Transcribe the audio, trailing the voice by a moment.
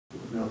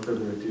with no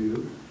further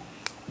ado,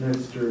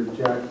 Mr.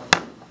 Jack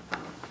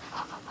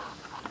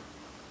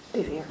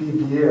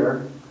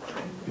Bivier.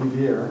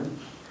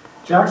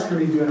 Jack's going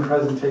to be doing a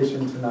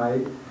presentation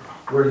tonight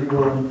where he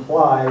will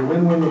imply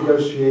win-win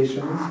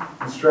negotiations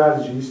and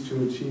strategies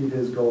to achieve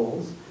his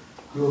goals.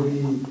 He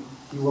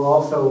will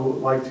also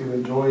like to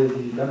enjoy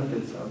the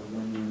benefits of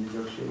win-win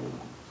negotiating.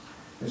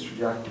 Mr.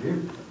 Jack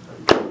Bivier.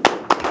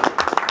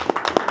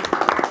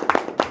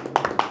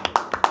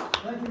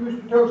 Thank you,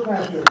 Mr.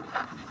 Toastmaster,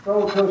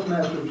 fellow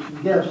Toastmasters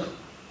and guests.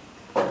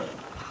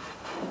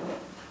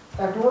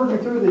 After working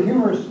through the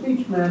humorous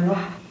speech manual,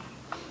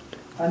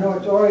 I know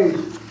it's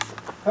always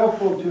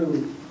helpful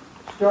to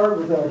start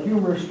with a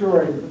humorous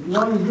story. But the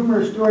only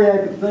humorous story I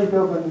could think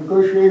of in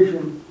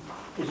negotiation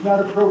is not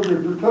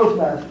appropriate for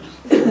Toastmasters.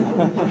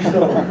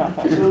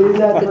 so leave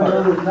that for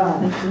another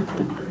time.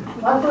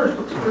 My first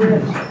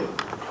experience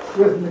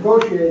with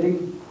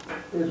negotiating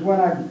is when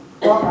I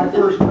bought my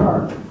first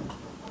car.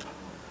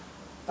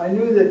 I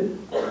knew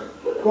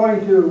that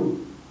going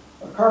to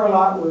a car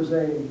lot was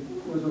a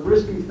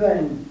risky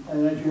thing,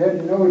 and that you had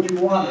to know what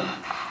you wanted.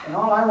 And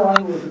all I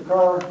wanted was a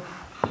car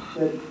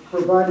that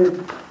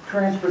provided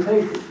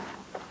transportation.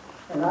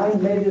 And I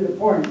made it a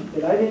point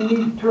that I didn't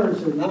need turn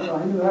signals.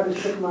 I knew how to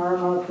stick my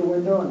arm out the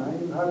window, and I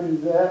knew how to do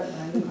that, and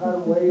I knew how to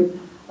wave.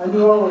 I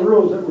knew all the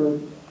rules that were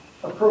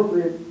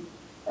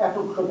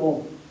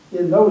applicable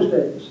in those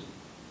days.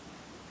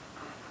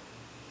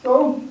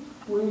 So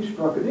we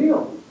struck a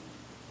deal.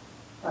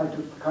 I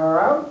took the car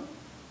out.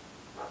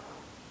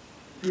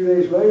 A few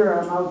days later,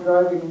 I'm out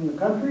driving in the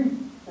country,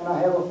 and I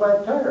have a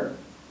flat tire.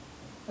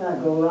 And I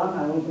go around,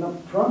 and I open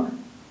up the trunk.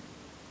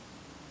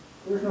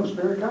 There's no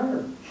spare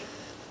tire.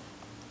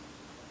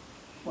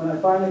 When I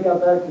finally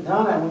got back to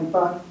town, I went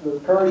back to the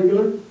car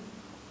dealer,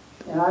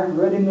 and I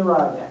read him the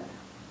Ride Act.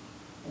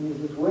 And he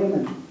says, wait a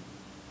minute,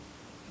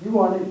 you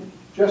wanted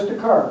just a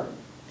car,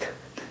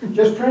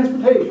 just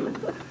transportation.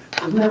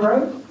 Isn't that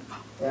right?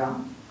 Yeah.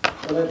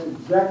 Well, that's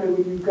exactly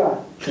what you've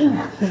got.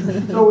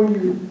 So when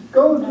you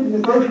go to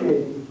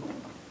negotiating,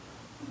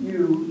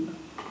 you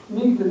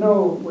need to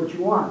know what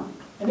you want.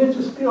 And it's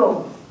a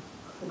skill.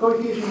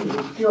 Negotiation is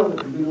a skill that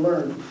can be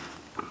learned.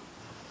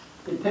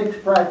 It takes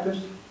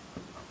practice.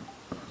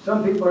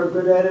 Some people are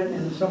good at it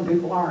and some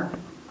people aren't.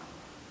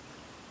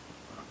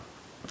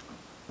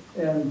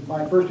 And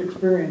my first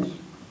experience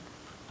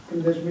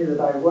convinced me that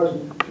I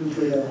wasn't too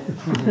good at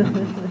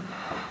it.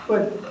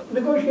 But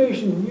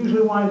negotiation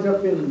usually winds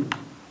up in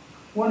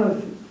one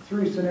of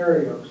three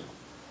scenarios.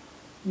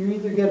 You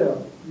either get a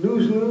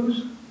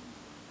lose-lose,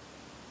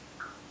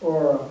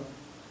 or a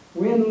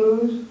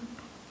win-lose,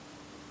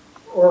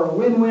 or a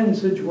win-win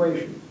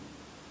situation.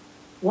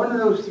 One of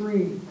those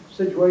three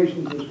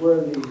situations is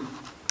where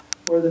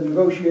the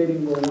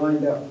negotiating will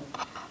wind up.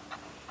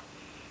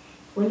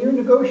 When you're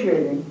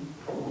negotiating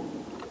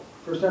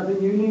for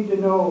something, you need to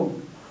know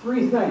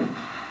three things.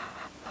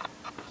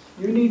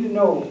 You need to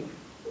know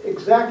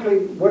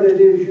exactly what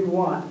it is you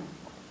want,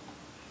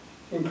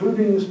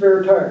 including the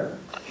spare tire.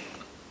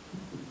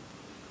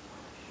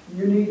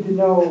 You need to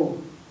know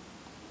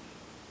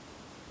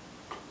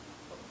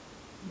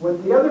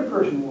what the other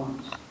person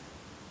wants.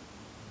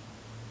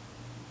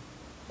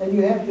 And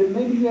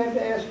maybe you have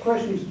to ask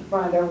questions to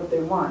find out what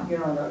they want. You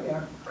know, in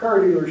a car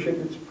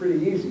dealership, it's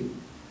pretty easy.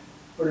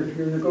 But if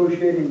you're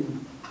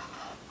negotiating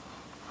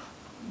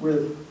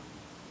with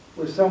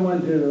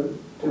someone to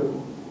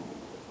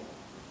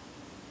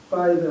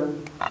buy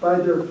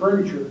their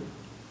furniture,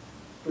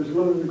 there's a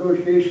little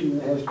negotiation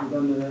that has to be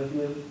done there. If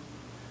you're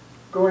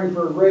going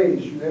for a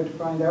raise, you have to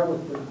find out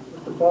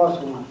what the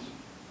boss wants.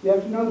 You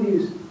have to know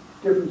these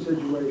different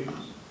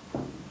situations.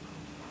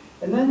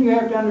 And then you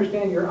have to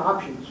understand your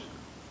options.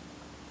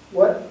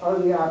 What are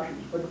the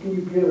options? What can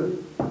you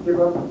give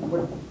up?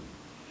 What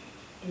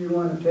do you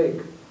want to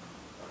take?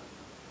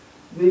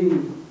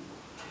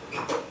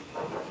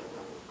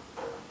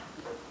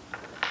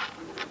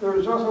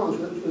 There's also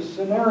the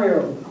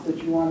scenario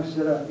that you want to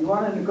set up. You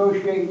want to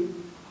negotiate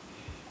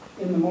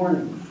in the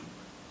morning,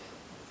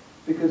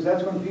 because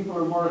that's when people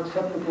are more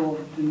acceptable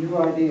to new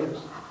ideas.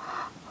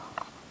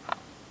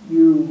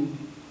 You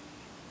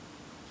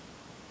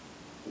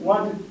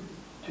want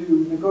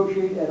to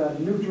negotiate at a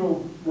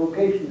neutral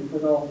location if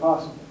at all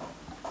possible,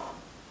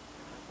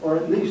 or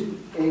at least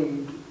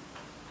a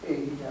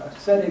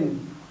setting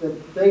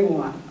that they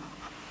want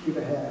you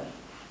to have.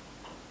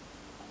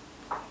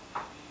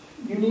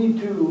 You need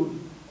to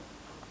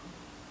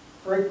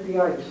break the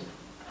ice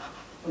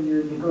when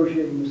you're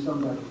negotiating with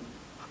somebody,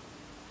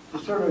 to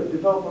sort of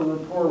develop a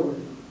rapport with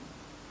them.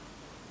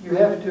 You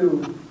have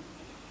to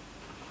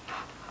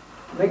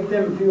make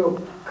them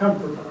feel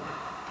comfortable.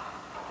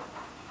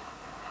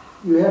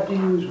 You have to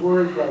use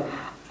words like,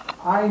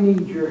 I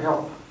need your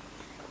help.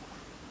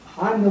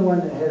 I'm the one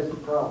that has the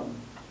problem,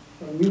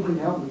 and you can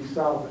help me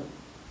solve it.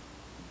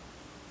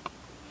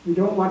 You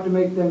don't want to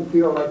make them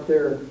feel like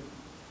they're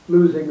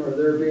losing or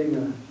they're being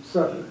a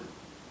sucker.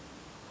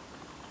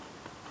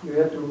 You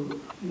have to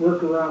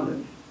work around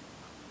it.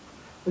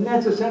 And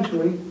that's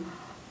essentially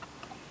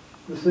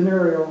the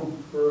scenario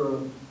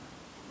for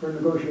for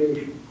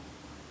negotiation.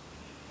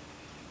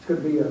 It's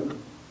going to be a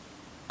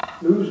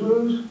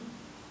lose-lose,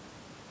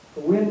 a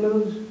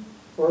win-lose,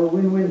 or a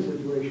win-win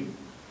situation.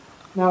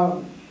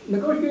 Now,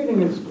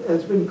 negotiating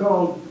has been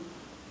called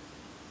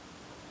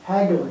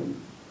haggling,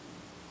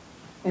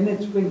 and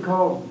it's been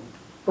called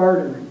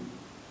bartering.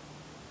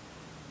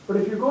 But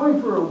if you're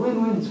going for a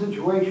win-win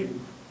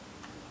situation,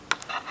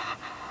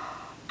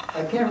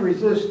 I can't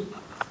resist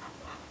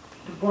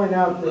to point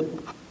out that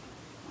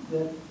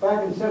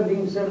back in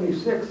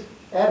 1776,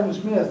 Adam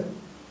Smith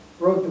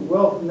wrote The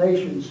Wealth of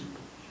Nations,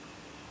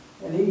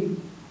 and he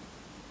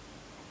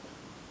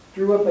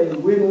drew up a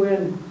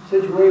win-win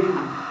situation,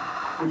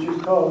 which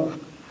is called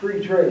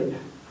free trade.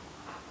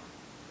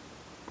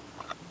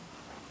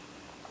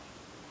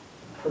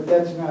 But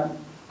that's not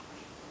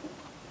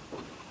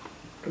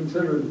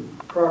considered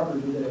proper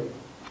today.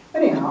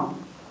 Anyhow,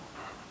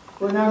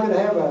 we're now going to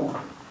have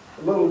a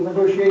little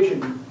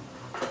negotiation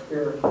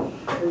here.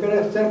 We're going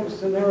to set up a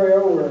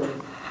scenario where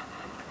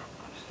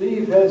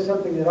Steve has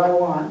something that I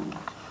want,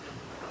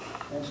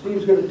 and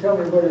Steve's going to tell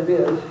me what it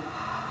is,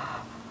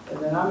 and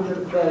then I'm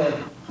going to try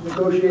to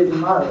negotiate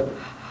him out of it.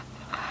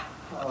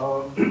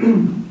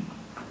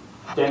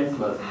 Dance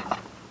lessons.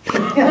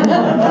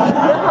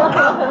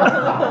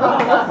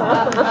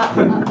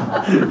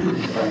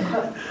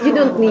 You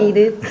don't need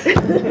it.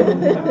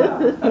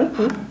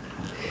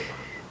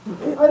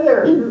 Hi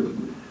there.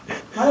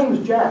 My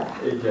name's Jack.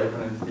 Hey Jeff, my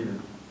name's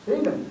Steven.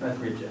 Stephen, Nice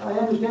to meet you. I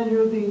understand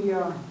you're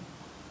the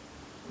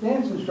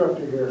dance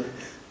instructor here.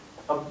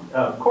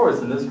 Of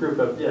course, in this group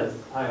of, yes,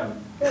 I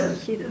am.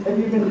 Yes. She does. Have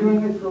you been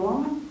doing it for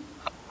long?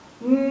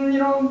 You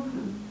know,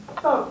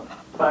 about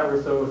 5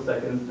 or so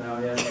seconds now,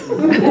 yeah. It's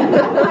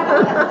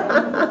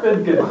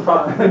been good.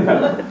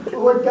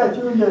 What got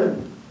you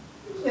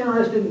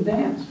interested in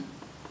dance?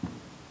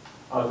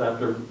 I was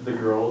after the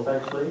girls,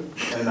 actually,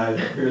 and I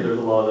figured there's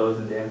a lot of those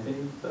in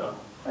dancing, so.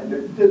 And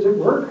does it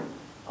work?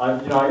 I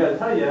gotta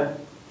tell you,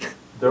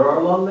 there are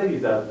a lot of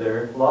ladies out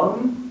there. A lot of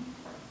them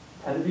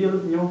tend to be a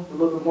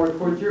little bit more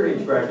towards your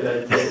age bracket,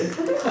 I'd say.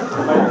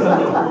 Might be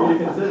something for you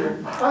to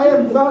consider. I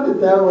haven't found it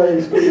that way,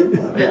 Steve.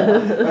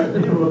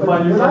 You will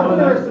find But yourself I'm in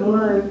there. interested in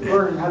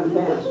learning how to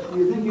dance. Do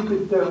you think you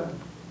could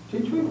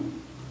teach me?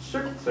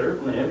 Sure,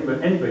 certainly.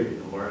 Anybody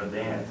can learn to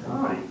dance.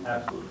 Anybody,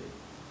 absolutely.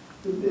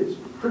 It's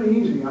pretty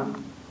easy, huh?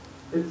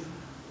 It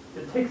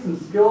takes some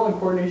skill and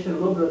coordination, a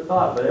little bit of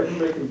thought, but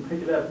everybody can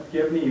pick it up. Do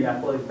you have any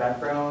athletic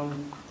background?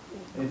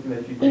 Anything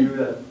that you do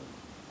that?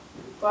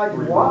 I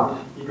can walk.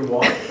 You can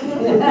walk.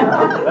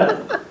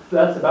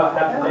 That's about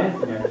half the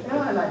dancing, actually.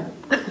 Yeah,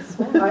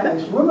 and I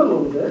swim a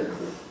little bit.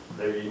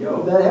 There you go.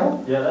 Would that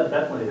help? Yeah, that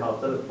definitely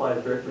helps. That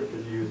applies directly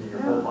because you're using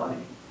your whole body.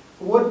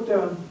 What,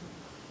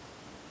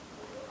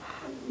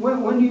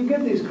 when do you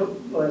get these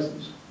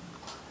lessons?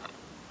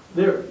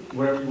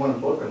 Whenever you want to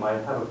book them, I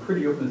have a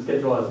pretty open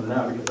schedule as of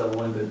now because I've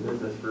only been in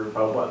business for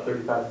about,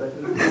 35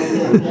 seconds?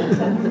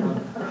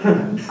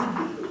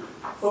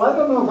 Well, I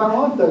don't know if I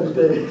want those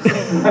days.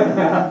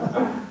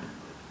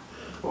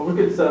 Well, we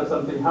could set up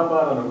something. How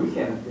about on a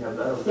weekend if you have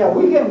that? Yeah,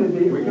 weekend would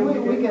be,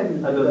 Weekend?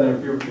 weekend. That doesn't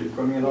interfere with your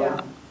swimming at all? Yeah.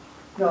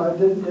 No, it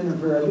didn't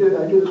interfere.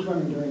 I do the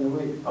swimming during the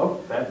week. Oh,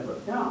 fabulous.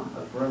 Yeah.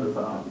 Let's run this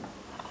on.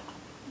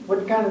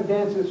 What kind of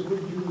dances would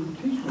you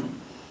teach me?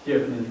 Do you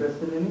have an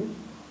interest in any?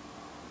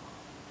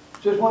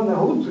 Just one that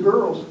holds the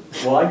girls.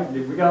 Well,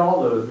 we got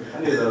all those,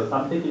 any of those.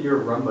 I'm thinking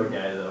you're a rumba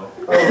guy, though.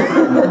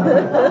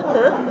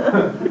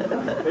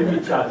 Maybe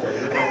cha-cha.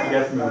 You're like the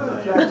guest moves on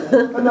you.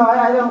 Cha-cha. No,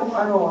 I don't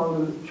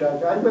want to do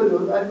cha-cha. I'd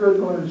rather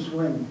go in and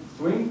swing.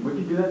 Swing? We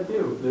could do that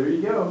too. There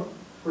you go.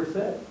 We're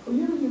set. Well,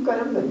 you've got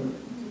everything.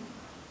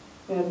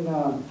 And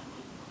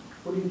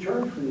what do you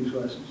charge for these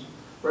lessons?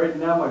 Right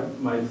now,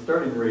 my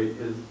starting rate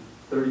is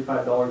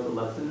 $35 a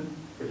lesson.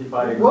 If you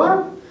buy a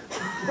What?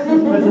 It's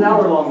an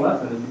hour-long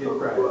lesson. It's a good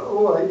price.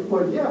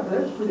 Well, yeah, but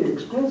that's pretty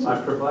expensive. I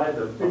provide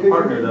a Because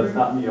partner you're- that's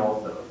not me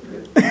also.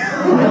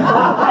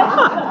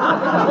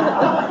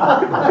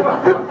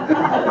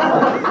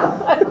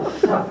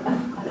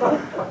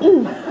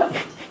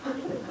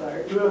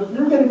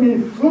 You're going to be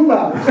flew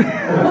out.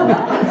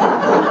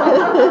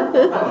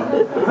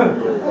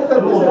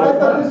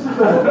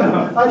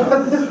 I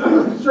thought this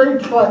was a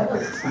straight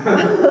class.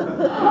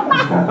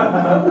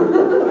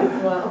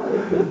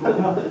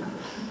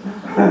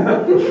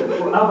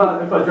 How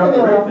about if I drop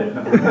the rate then?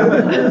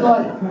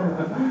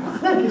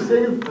 Thank you,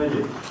 Steve. Thank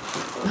you.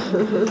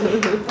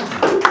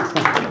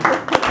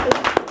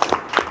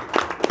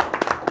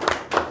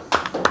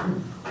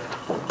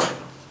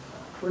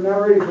 We're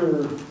now ready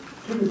for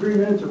 2 to 3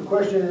 minutes of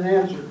question and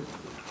answer.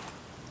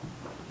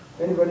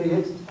 Anybody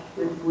hits,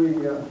 if we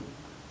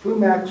flu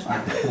max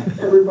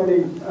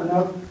everybody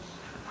enough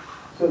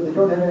so they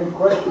don't have any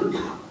questions.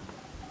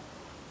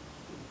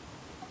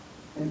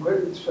 And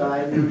questions,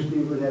 I knew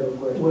Steve would have a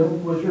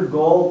question. Was your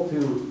goal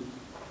to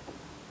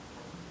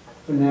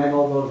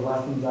finagle those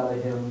lessons out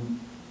of him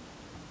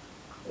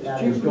As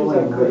at his cheaply as I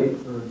going could. rate,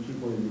 or as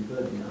cheaply as you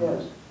could, you know?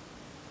 Yes.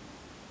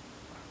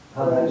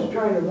 How I did was that go?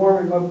 trying to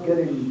warm him up, get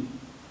him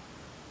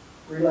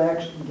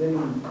relaxed and get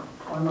him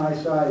on my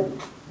side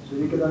as so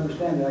he could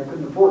understand that I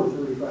couldn't afford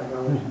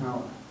 $35 an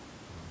hour.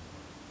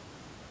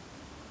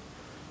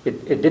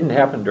 It didn't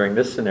happen during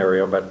this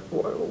scenario, but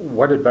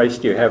what advice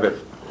do you have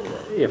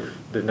if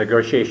the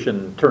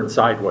negotiation turns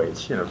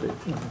sideways, you know,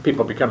 if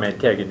people become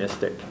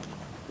antagonistic?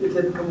 If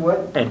they become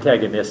what?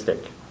 Antagonistic,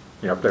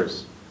 you know, if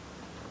there's,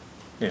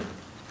 you know,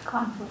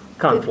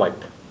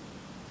 conflict.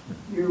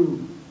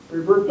 You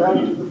revert back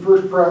to the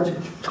first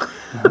project.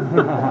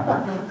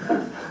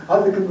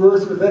 How to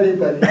converse with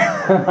anybody.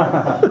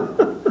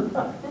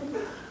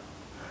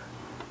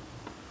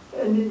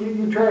 And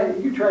you try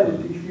to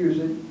defuse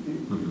it,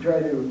 you try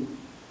to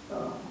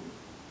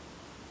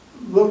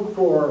look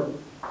for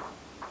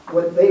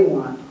what they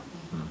want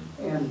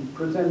and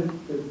present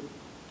it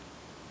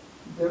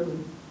that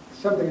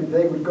something that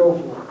they would go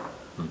for.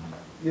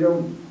 You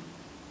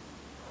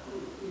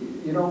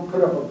don't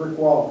put up a brick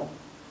wall.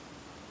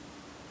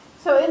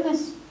 So in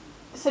this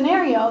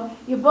scenario,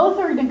 you both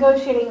are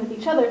negotiating with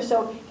each other,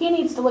 so he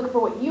needs to look for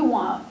what you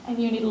want, and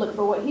you need to look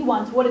for what he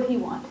wants. What did he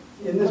want?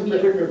 In this from you?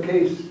 particular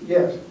case,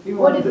 yes, he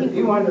What wanted, did he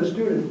he wanted a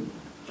student.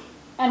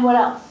 And what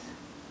else?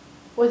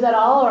 Was that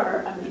all,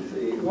 or, I mean,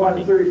 He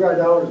wanted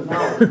 $35 an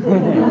hour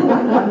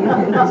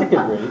That's a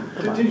good rate.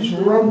 to teach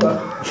the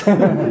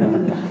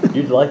rumba.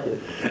 You'd like it.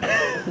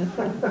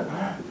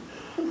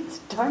 it's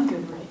a darn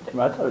good rate.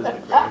 I thought it was a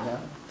good rate, yeah.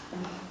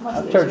 Unless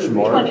I've there's charged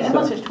more, 20 so-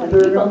 Unless there's Are 20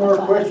 there people no in the more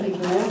class. questions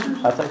and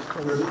answers? That's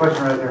actually. There's a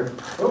question right there.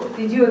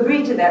 Did you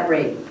agree to that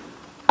rate?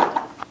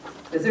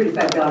 The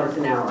 $35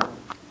 an hour?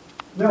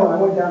 No, I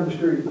went down the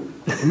street.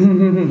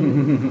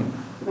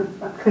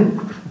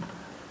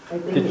 I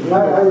think Did it you-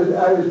 I was.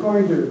 was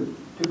going to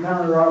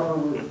counter offer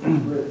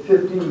with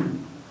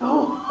 15.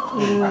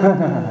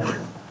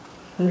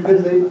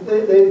 Because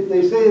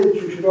they say that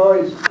you should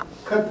always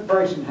cut the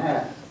price in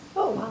half.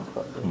 Oh,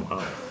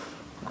 wow.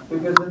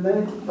 Because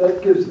then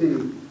that gives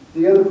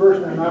the other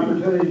person an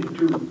opportunity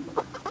to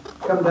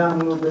come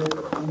down a little bit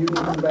and you can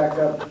come back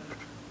up.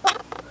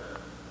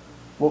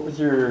 What was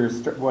your,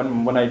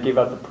 when I gave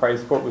out the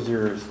price, what was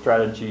your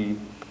strategy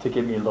to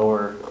get me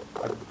lower?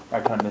 I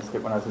kind of missed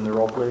it when I was in the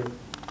role play.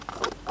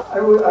 I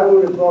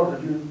would have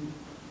offered you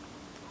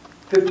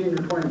 15 or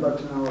 20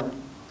 bucks an hour.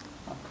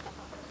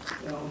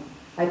 You know,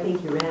 I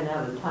think you ran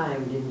out of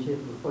time, didn't you,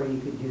 before you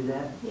could do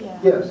that? Yeah.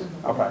 yes,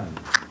 Okay.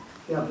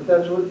 yeah, but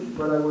that's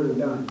what I would have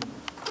done.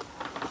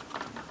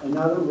 And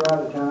now that we're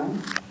out of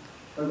time,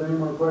 are there any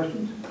more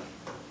questions?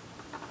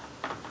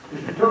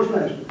 Mr.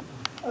 Toastmaster?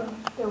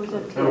 There was a.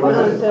 No, there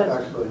was but a-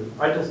 actually,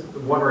 I just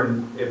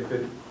wondering if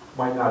it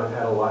might not have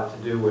had a lot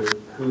to do with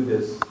who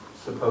this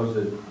supposed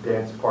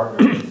dance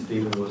partner that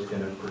Stephen was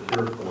going to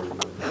procure for you.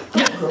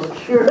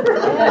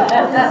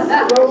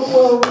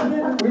 Well,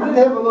 we did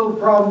have a little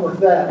problem with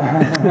that.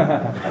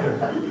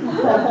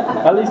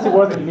 At least it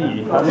wasn't me.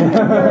 He's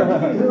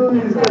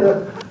going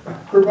to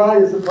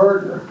provide us a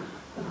partner.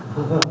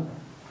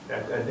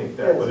 I think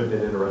that would have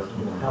been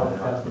interesting.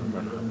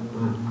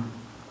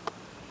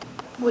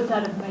 Would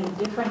that have made a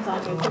difference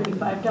on your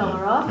 $35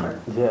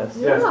 offer? Yes.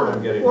 That's what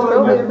I'm getting at.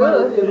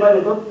 Well, it might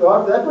have looked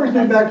off. That brings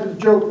me back to the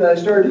joke that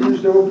I started to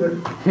use to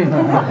open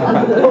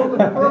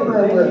the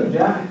program with.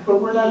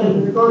 But we're not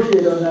going to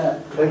negotiate on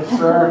that. Thanks,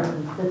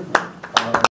 sir.